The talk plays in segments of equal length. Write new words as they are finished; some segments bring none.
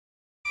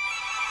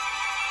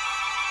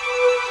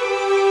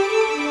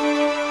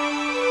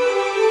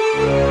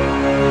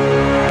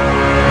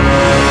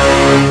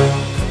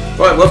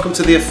welcome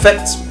to the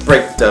effects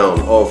breakdown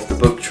of the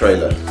book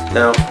trailer.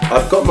 Now,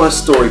 I've got my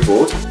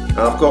storyboard and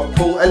I've got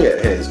Paul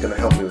Elliott here who's going to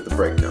help me with the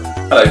breakdown.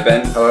 Hello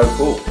Ben. Hello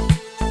Paul.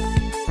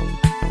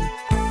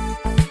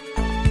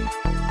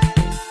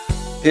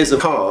 Here's a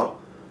car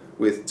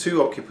with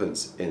 2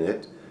 occupants in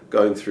it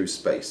going through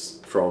space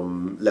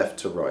from left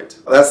to right.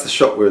 That's the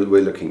shot we're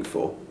looking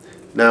for.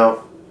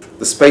 Now,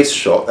 the space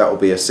shot, that will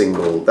be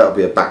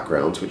a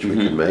background which we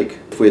can make.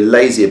 If we're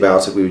lazy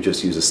about it, we would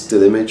just use a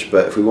still image,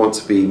 but if we want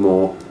to be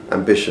more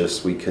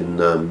ambitious, we can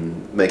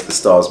make the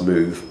stars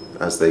move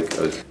as they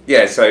go.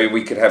 Yeah, so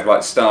we could have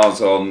like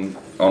stars on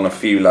a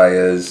few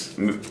layers,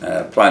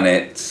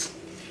 planets,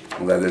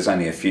 although there's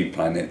only a few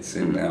planets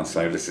in our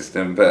solar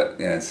system, but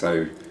yeah,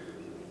 so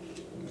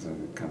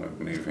kind of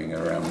moving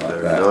around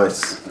like that. Very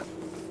nice.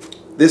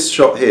 This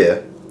shot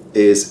here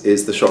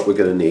is the shot we're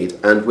going to need,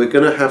 and we're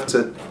going to have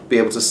to be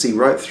able to see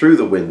right through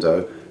the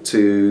window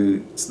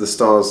to the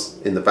stars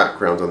in the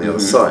background on the other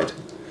side.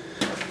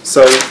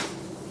 So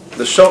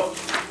the shot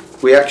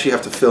we actually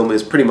have to film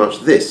is pretty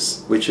much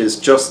this, which is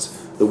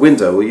just the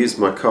window. We'll use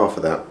my car for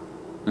that,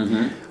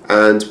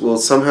 and we'll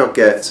somehow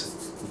get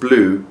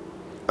blue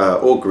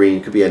or green,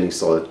 it could be any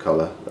solid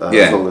colour,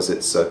 as long as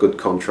it's good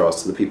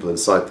contrast to the people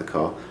inside the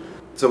car.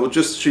 So we'll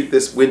just shoot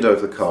this window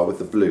of the car with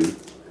the blue,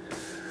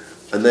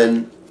 and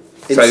then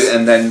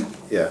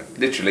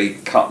literally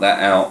cut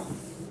that out.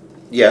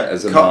 Yeah,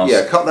 as a mask.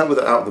 Yeah, cut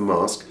that out the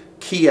mask.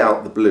 Key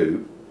out the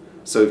blue.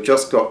 So we've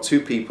just got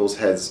 2 people's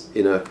heads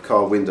in a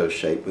car window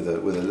shape with a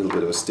little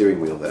bit of a steering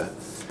wheel there.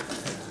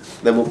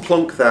 Then we'll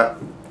plonk that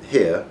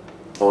here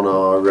on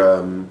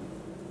our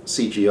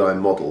CGI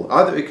model.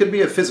 Either it could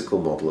be a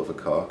physical model of a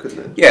car, couldn't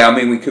it? Yeah, I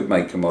mean we could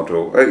make a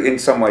model. In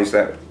some ways,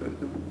 that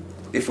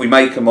if we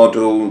make a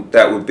model,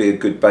 that would be a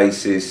good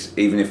basis.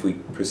 Even if we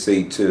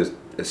proceed to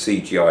a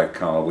CGI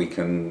car, we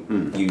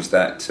can use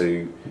that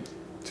to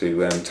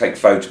take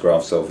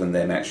photographs of and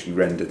then actually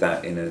render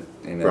that in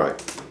a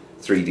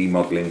 3D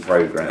modelling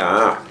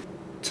program.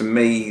 To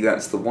me,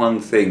 that's the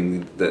one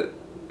thing that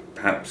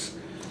perhaps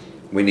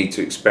we need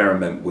to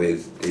experiment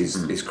with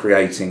is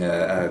creating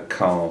a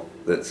car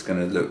that's going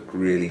to look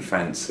really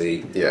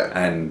fancy,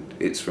 and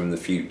it's from the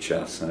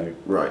future. So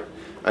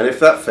and if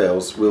that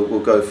fails, we'll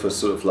go for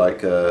sort of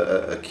like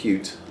a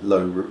cute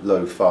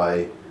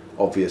lo-fi,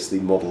 obviously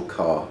model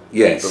car,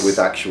 but with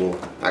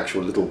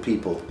actual little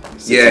people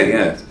sitting in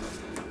it.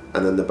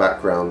 And then the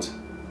background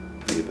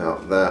be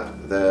about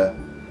that there,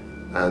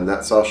 and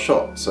that's our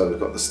shot. So we've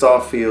got the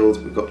star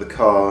field, we've got the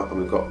car, and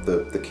we've got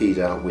the keyed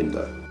out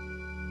window.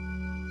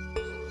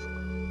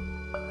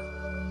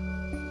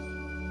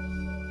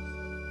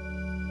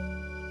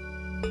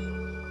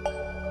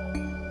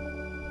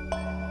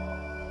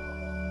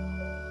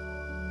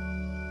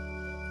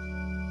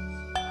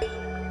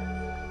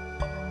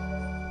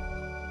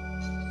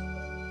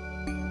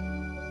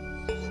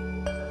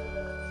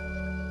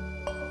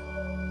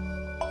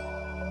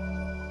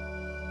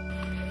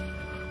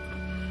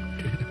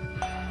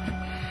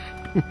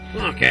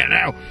 Okay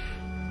now.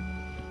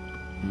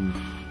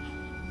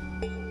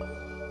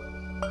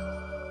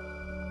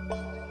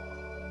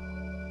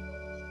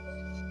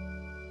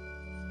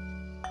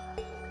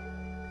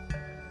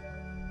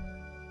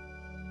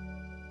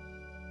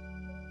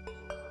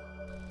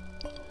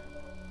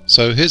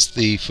 So here's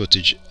the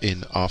footage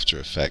in After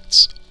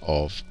Effects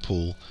of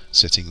Paul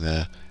sitting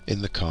there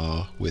in the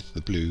car with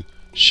the blue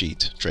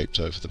sheet draped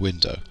over the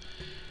window.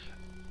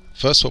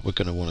 First, what we're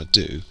going to want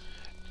to do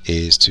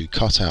is to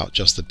cut out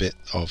just the bit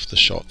of the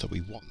shot that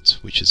we want,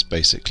 which is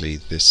basically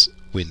this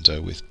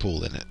window with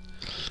Paul in it.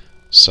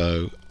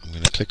 So I'm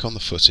going to click on the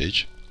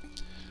footage,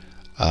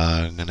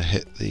 I'm going to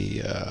hit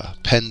the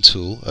pen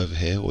tool over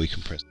here, or you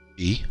can press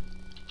E,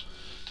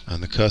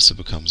 and the cursor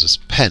becomes a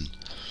pen,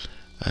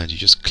 and you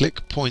just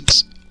click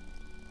points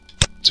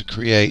to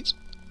create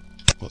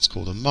what's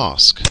called a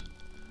mask.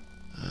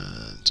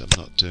 And I'm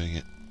not doing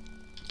it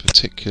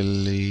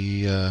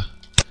particularly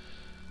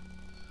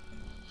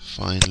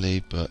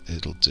finely, but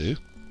it'll do.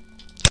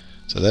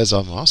 So there's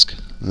our mask,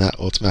 and that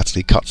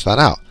automatically cuts that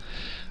out.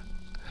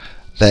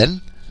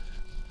 Then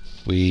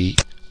we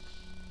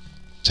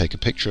take a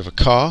picture of a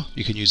car.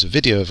 You can use a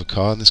video of a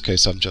car. In this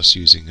case, I'm just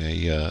using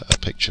a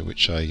picture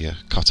which I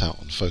cut out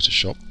on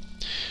Photoshop.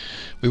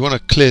 We want to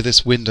clear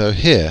this window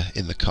here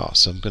in the car,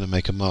 so I'm going to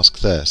make a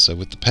mask there. So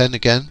with the pen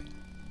again,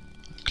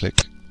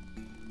 click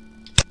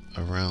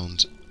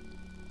around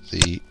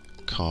the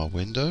car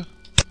window.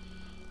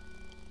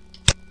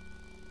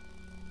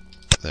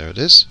 There it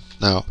is.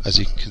 Now, as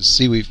you can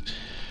see, we've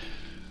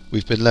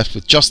been left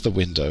with just the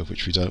window,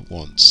 which we don't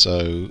want.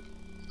 So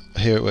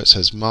here where it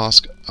says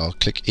mask, I'll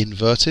click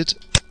inverted,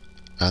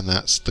 and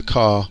that's the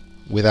car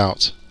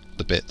without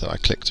the bit that I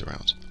clicked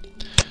around.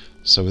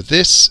 So with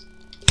this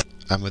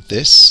and with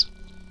this,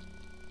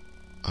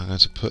 I'm going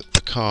to put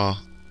the car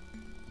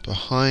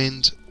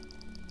behind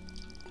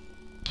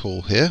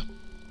Paul here,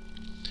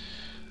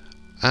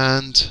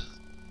 and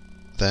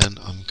then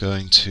I'm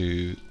going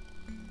to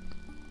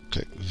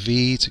click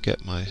V to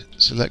get my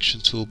selection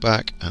tool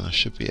back, and I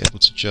should be able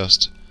to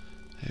just,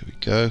 here we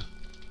go,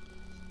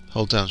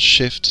 hold down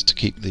Shift to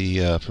keep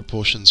the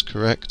proportions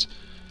correct.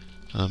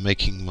 I'm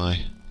making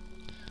my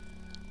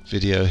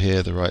video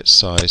here the right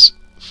size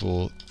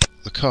for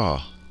the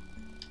car.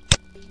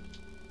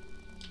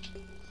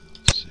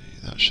 Let's see,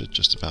 that should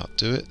just about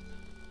do it.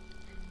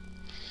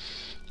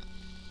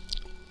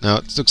 Now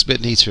it looks a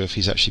bit neater if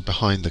he's actually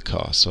behind the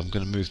car, so I'm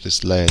going to move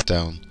this layer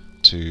down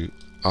to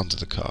under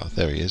the car.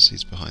 There he is,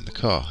 he's behind the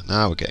car.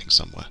 Now we're getting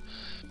somewhere.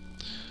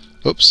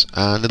 Oops,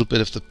 and a little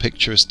bit of the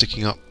picture is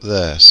sticking up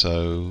there,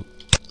 so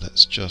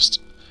let's just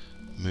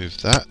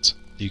move that.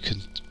 You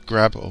can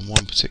grab on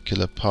one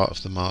particular part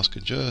of the mask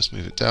and just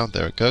move it down.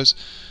 There it goes.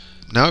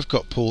 Now I've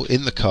got Paul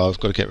in the car, I've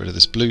got to get rid of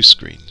this blue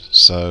screen,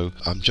 so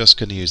I'm just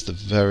going to use the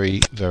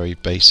very, very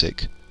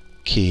basic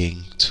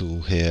keying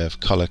tool here,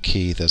 color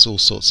key. There's all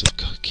sorts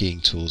of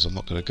keying tools. I'm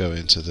not going to go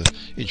into the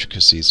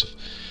intricacies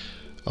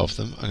of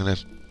them. I'm going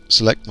to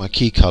select my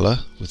key color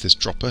with this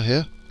dropper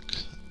here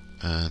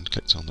and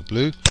clicked on the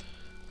blue.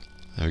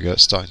 There we go,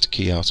 it's starting to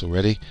key out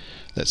already.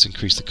 Let's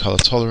increase the color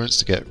tolerance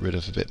to get rid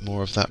of a bit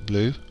more of that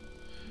blue.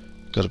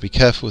 Got to be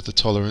careful with the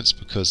tolerance,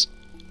 because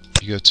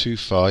if you go too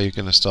far you're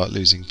going to start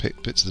losing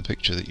bits of the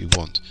picture that you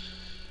want.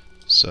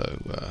 So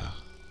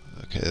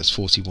okay, there's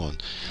 41.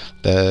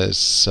 There's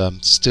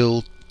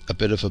still a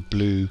bit of a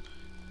blue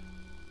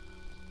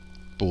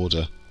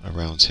border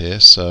around here,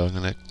 so I'm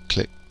going to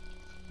click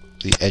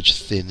the edge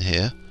thin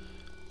here,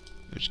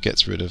 which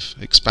gets rid of,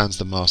 expands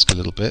the mask a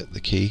little bit,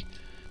 the key.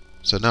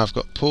 So now I've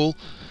got Paul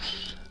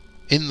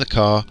in the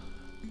car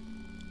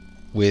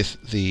with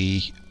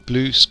the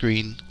blue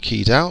screen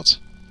keyed out,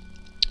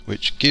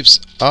 which gives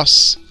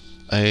us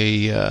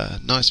a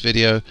nice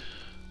video.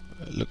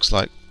 It looks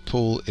like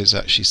Paul is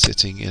actually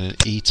sitting in an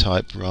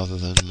E-Type rather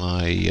than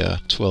my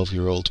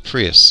 12-year-old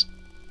Prius.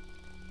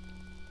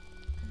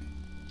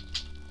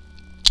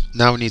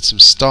 Now we need some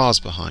stars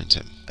behind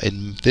him.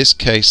 In this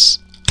case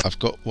I've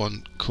got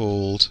one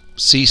called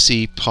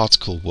CC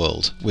Particle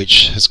World,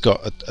 which has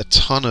got a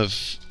ton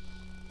of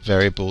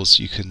variables.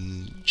 You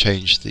can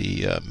change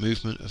the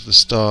movement of the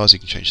stars, you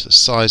can change the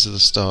size of the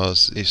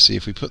stars. You see,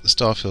 if we put the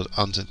star field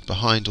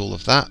behind all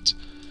of that,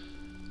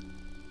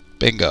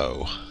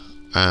 bingo,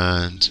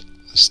 and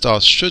the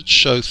stars should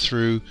show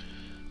through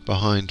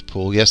behind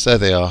Paul. Yes, there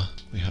they are.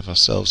 We have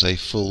ourselves a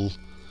full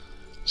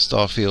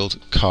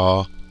starfield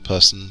car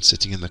person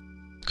sitting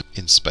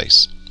in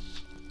space.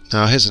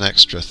 Now here's an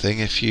extra thing.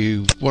 If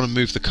you want to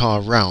move the car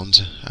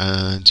around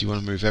and you want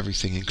to move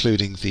everything,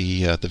 including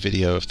the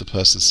video of the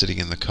person sitting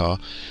in the car,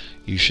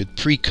 you should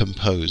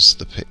pre-compose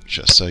the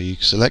picture. So you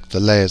select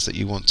the layers that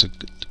you want to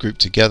group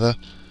together,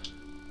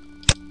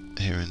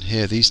 here and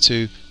here, these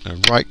two.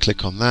 Right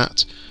click on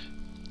that,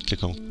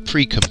 click on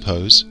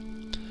pre-compose,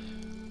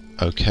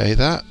 OK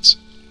that,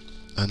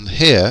 and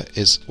here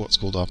is what's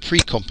called our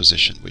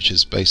pre-composition, which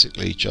is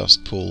basically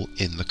just Paul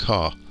in the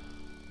car.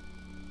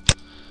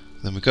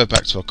 Then we go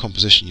back to our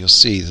composition, you'll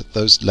see that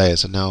those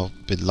layers are now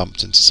been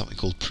lumped into something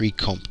called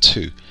pre-comp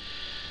 2.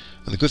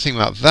 And the good thing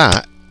about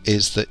that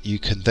is that you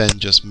can then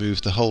just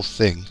move the whole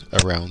thing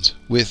around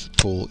with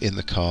Paul in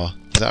the car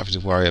without having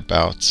to worry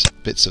about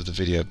bits of the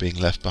video being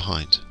left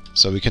behind.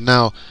 So we can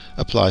now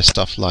apply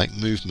stuff like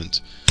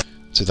movement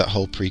to that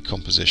whole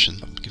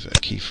pre-composition. Give it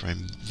a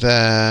keyframe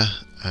there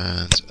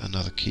and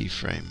another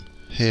keyframe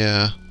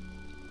here.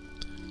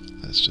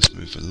 Let's just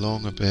move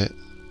along a bit.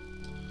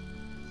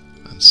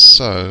 And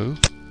so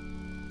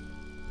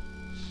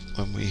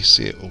when we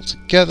see it all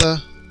together,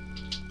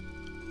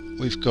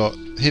 we've got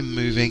him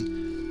moving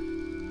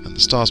and the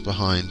stars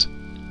behind,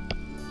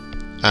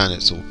 and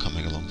it's all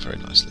coming along very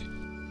nicely.